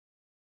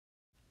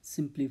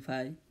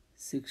Simplify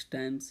 6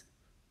 times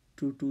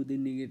 2 to the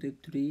negative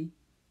 3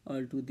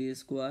 all to the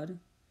square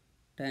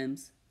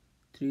times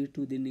 3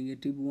 to the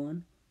negative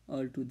 1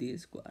 all to the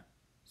square.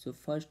 So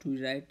first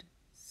we write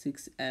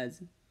 6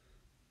 as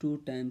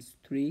 2 times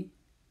 3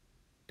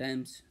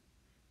 times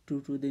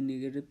 2 to the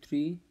negative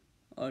 3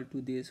 all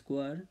to the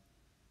square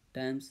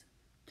times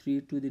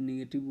 3 to the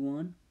negative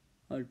 1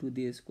 all to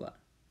the square.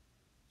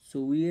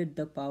 So we add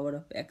the power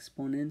of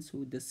exponents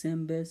with the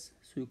same base,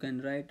 so you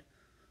can write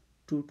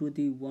 2 to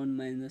the 1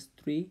 minus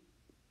 3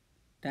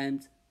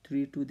 times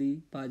 3 to the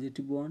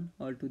positive 1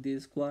 all to the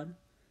square.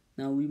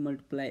 Now we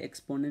multiply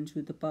exponents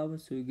with the power,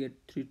 so we get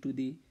 3 to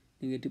the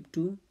negative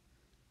 2.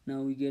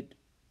 Now we get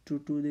 2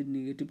 to the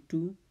negative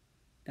 2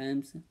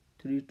 times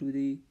 3 to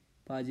the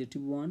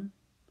positive 1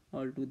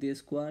 all to the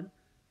square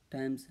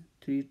times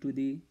 3 to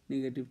the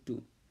negative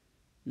 2.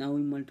 Now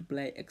we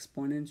multiply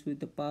exponents with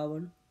the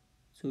power,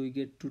 so we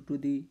get 2 to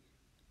the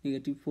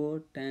negative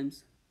 4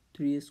 times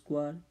 3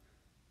 square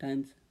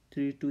times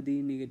 3 to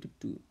the negative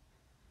 2.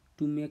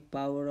 To make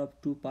power of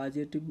 2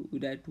 positive, we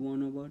write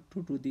 1 over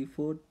 2 to the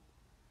 4th,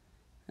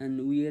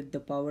 and we add the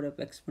power of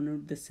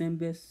exponent with the same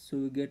base, so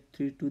we get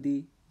 3 to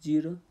the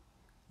 0.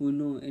 We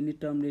know any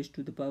term raised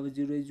to the power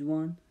 0 is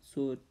 1,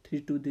 so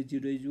 3 to the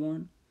 0 is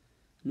 1,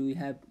 and we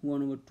have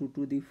 1 over 2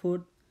 to the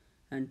 4th,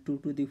 and 2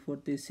 to the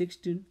 4th is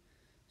 16,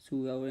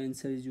 so our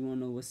answer is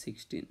 1 over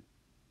 16.